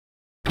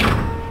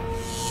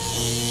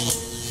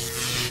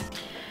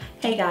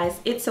Hey guys,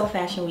 it's So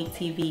Fashion Week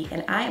TV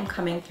and I am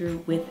coming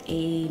through with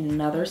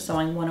another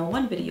Sewing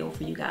 101 video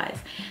for you guys.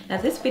 Now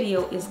this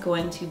video is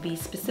going to be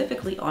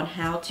specifically on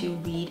how to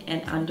read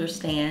and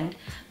understand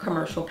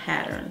commercial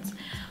patterns.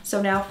 So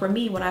now for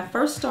me, when I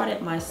first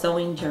started my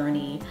sewing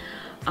journey,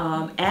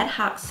 ad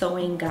hoc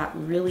sewing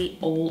got really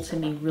old to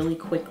me really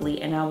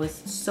quickly, and I was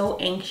so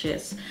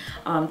anxious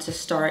to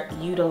start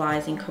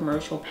utilizing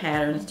commercial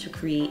patterns to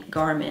create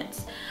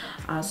garments.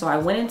 So I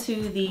went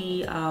into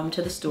the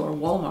to the store,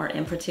 Walmart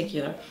in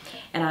particular,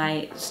 and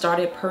I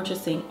started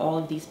purchasing all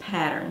of these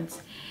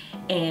patterns.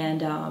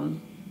 And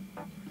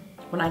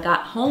when I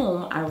got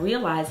home, I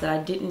realized that I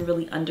didn't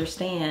really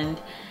understand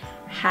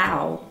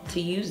how to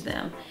use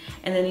them.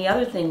 And then the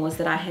other thing was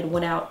that I had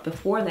went out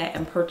before that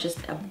and purchased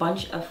a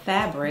bunch of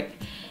fabric,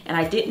 and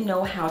I didn't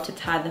know how to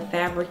tie the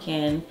fabric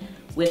in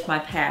with my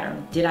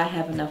pattern. Did I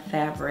have enough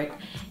fabric?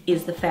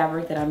 Is the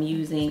fabric that I'm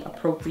using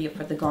appropriate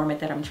for the garment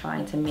that I'm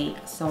trying to make?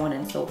 So on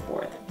and so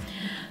forth.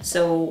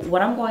 So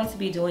what I'm going to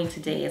be doing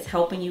today is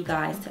helping you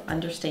guys to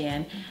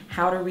understand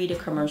how to read a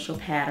commercial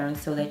pattern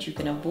so that you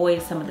can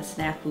avoid some of the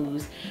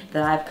snafus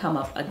that I've come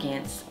up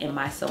against in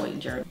my sewing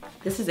journey.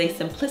 This is a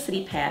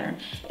simplicity pattern.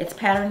 It's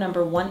pattern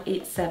number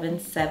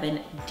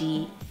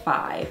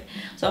 1877D5.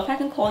 So if I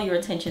can call your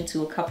attention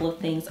to a couple of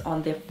things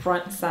on the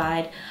front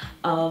side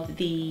of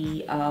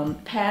the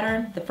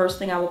pattern, the first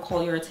thing I will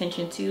call your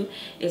attention to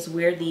is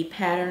where the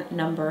pattern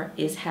number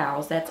is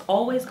housed. That's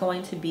always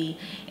going to be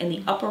in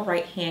the upper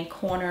right hand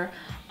corner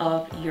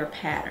of your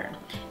pattern.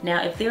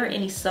 Now if there are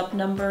any sub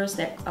numbers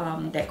that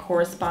that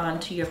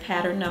correspond to your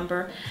pattern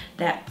number,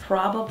 that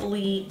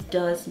probably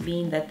does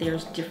mean that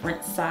there's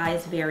different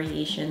size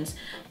variations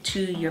to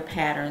your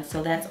pattern.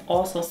 So that's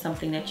also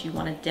something that you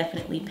want to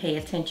definitely pay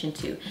attention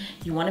to.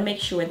 You want to make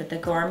sure that the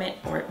garment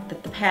or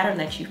that the pattern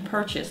that you've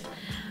purchased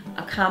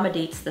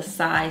accommodates the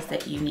size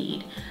that you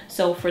need.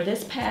 So for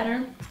this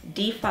pattern,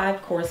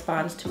 D5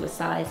 corresponds to a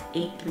size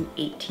 8 through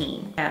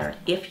 18 pattern.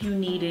 If you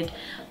needed,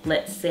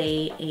 let's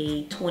say,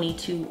 a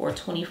 22 or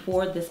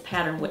 24, this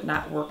pattern would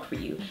not work for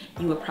you.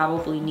 You would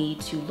probably need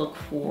to look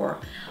for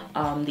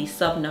the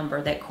sub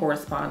number that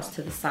corresponds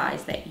to the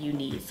size that you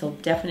need. So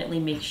definitely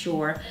make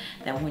sure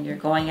that when you're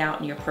going out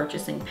and you're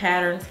purchasing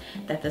patterns,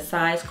 that the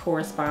size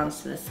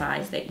corresponds to the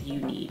size that you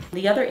need.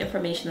 The other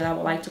information that I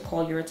would like to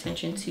call your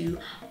attention to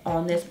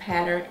on this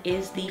pattern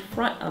is the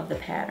front of the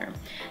pattern.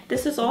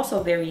 This is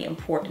also very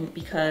important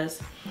because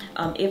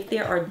if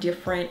there are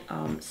different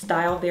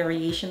style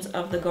variations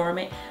of the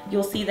garment,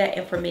 you'll see that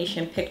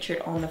information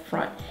pictured on the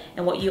front.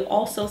 And what you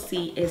also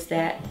see is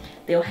that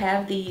they'll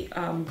have the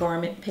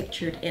garment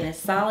pictured in a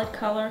solid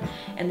color,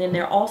 and then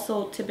they'll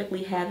also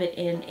typically have it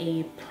in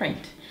a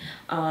print.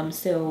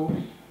 So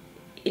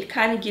it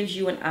kind of gives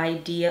you an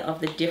idea of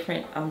the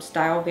different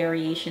style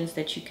variations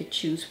that you could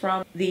choose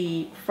from.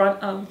 The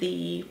front of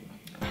the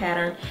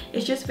pattern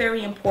is just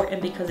very important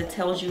because it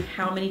tells you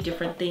how many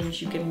different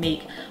things you can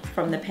make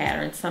from the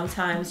pattern.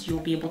 Sometimes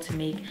you'll be able to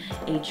make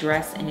a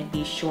dress and it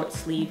be short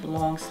sleeve,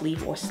 long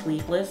sleeve, or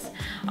sleeveless.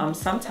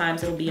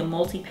 Sometimes it'll be a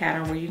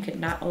multi-pattern where you could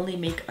not only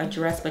make a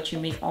dress, but you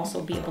may also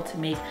be able to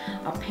make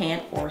a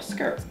pant or a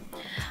skirt.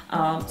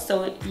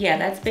 So yeah,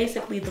 that's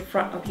basically the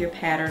front of your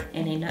pattern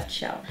in a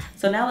nutshell.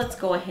 So now let's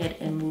go ahead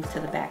and move to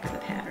the back of the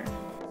pattern.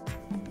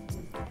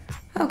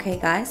 Okay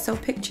guys, so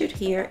pictured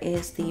here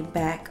is the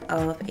back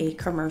of a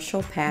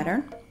commercial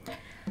pattern.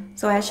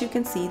 So as you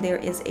can see, there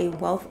is a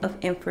wealth of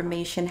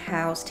information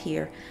housed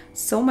here.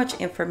 So much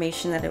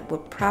information that it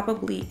would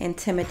probably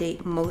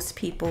intimidate most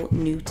people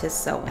new to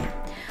sewing.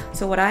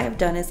 So what I have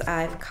done is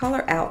I've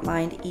color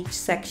outlined each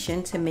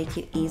section to make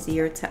it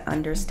easier to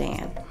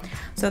understand.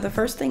 So the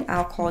first thing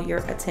I'll call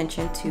your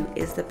attention to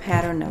is the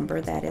pattern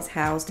number that is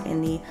housed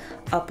in the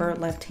upper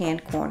left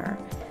hand corner.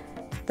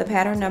 The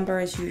pattern number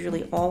is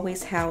usually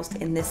always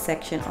housed in this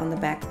section on the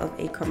back of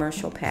a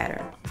commercial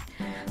pattern.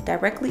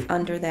 Directly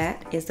under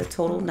that is the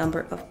total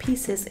number of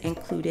pieces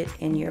included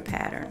in your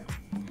pattern.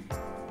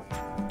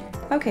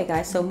 Okay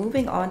guys, so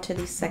moving on to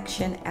the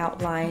section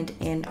outlined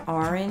in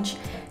orange.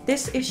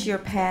 This is your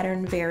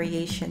pattern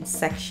variation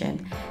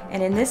section,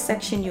 and in this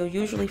section you'll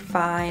usually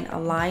find a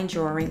line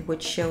drawing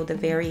which show the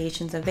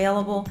variations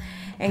available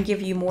and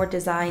give you more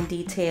design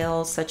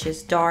details such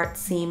as dart,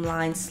 seam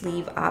line,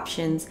 sleeve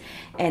options,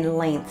 and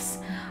lengths.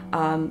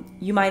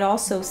 You might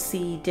also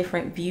see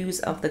different views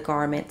of the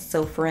garment.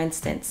 So for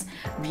instance,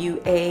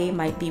 view A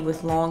might be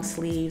with long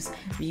sleeves,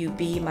 view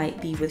B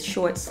might be with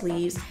short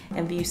sleeves,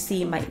 and view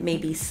C may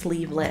be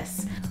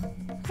sleeveless.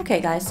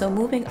 Okay guys, so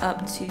moving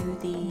up to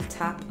the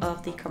top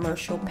of the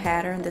commercial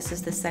pattern, this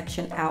is the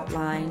section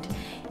outlined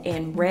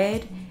in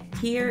red.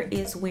 Here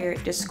is where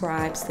it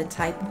describes the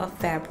type of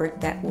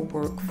fabric that will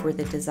work for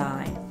the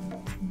design.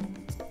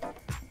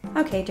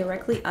 Okay,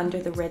 directly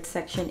under the red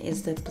section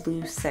is the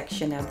blue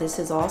section. Now this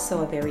is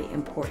also a very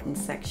important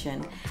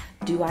section.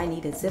 Do I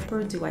need a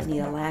zipper? Do I need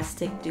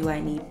elastic? Do I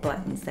need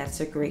buttons? That's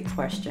a great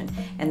question.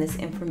 And this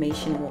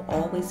information will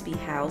always be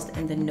housed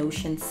in the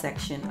notion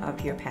section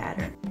of your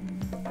pattern.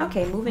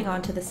 Okay, moving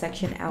on to the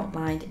section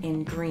outlined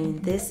in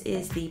green. This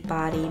is the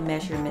body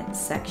measurement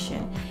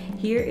section.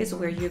 Here is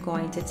where you're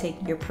going to take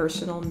your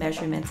personal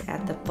measurements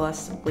at the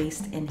bust,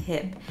 waist, and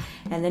hip.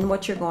 And then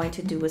what you're going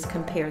to do is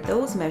compare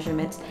those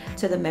measurements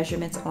to the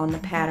measurements on the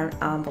pattern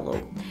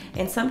envelope.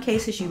 In some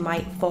cases, you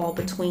might fall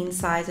between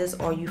sizes,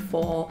 or you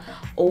fall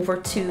over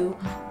 2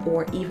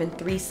 or even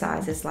 3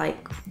 sizes like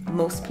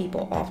most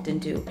people often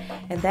do.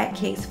 In that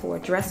case, for a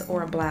dress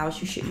or a blouse,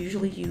 you should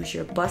usually use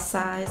your bust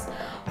size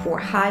or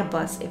high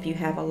bust if you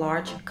have a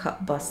large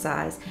cup bust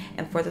size,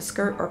 and for the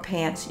skirt or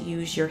pants,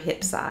 use your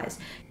hip size.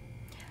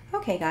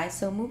 Okay guys,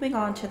 so moving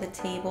on to the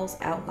tables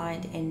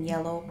outlined in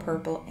yellow,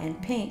 purple,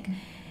 and pink.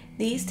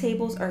 These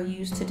tables are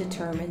used to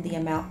determine the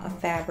amount of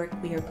fabric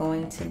we are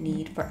going to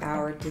need for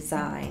our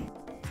design.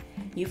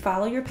 You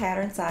follow your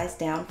pattern size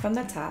down from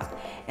the top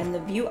and the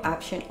view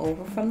option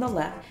over from the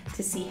left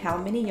to see how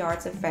many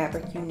yards of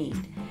fabric you need.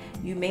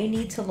 You may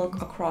need to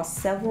look across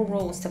several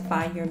rows to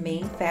find your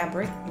main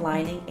fabric,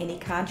 lining, any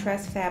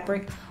contrast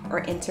fabric,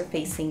 or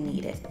interfacing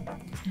needed.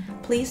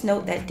 Please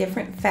note that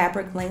different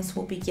fabric lengths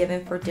will be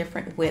given for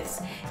different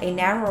widths. A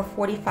narrower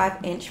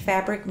 45-inch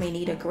fabric may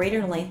need a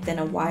greater length than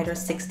a wider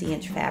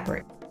 60-inch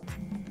fabric.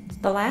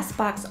 The last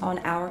box on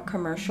our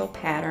commercial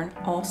pattern,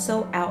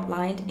 also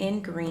outlined in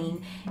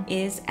green,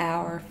 is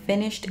our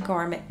finished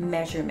garment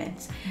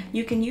measurements.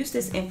 You can use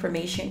this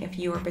information if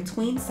you are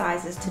between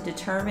sizes to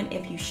determine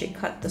if you should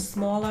cut the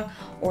smaller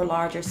or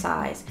larger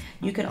size.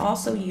 You can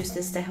also use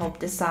this to help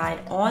decide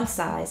on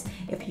size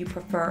if you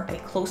prefer a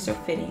closer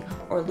fitting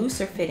or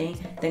looser fitting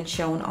than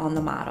shown on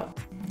the model.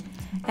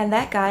 And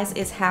that, guys,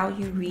 is how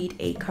you read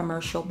a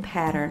commercial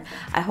pattern.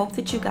 I hope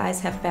that you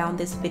guys have found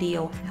this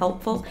video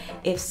helpful.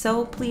 If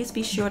so, please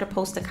be sure to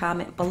post a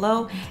comment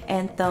below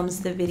and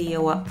thumbs the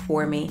video up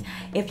for me.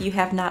 If you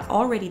have not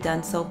already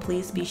done so,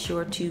 please be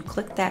sure to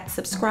click that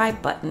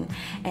subscribe button,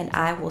 and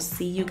I will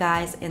see you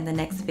guys in the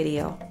next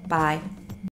video. Bye.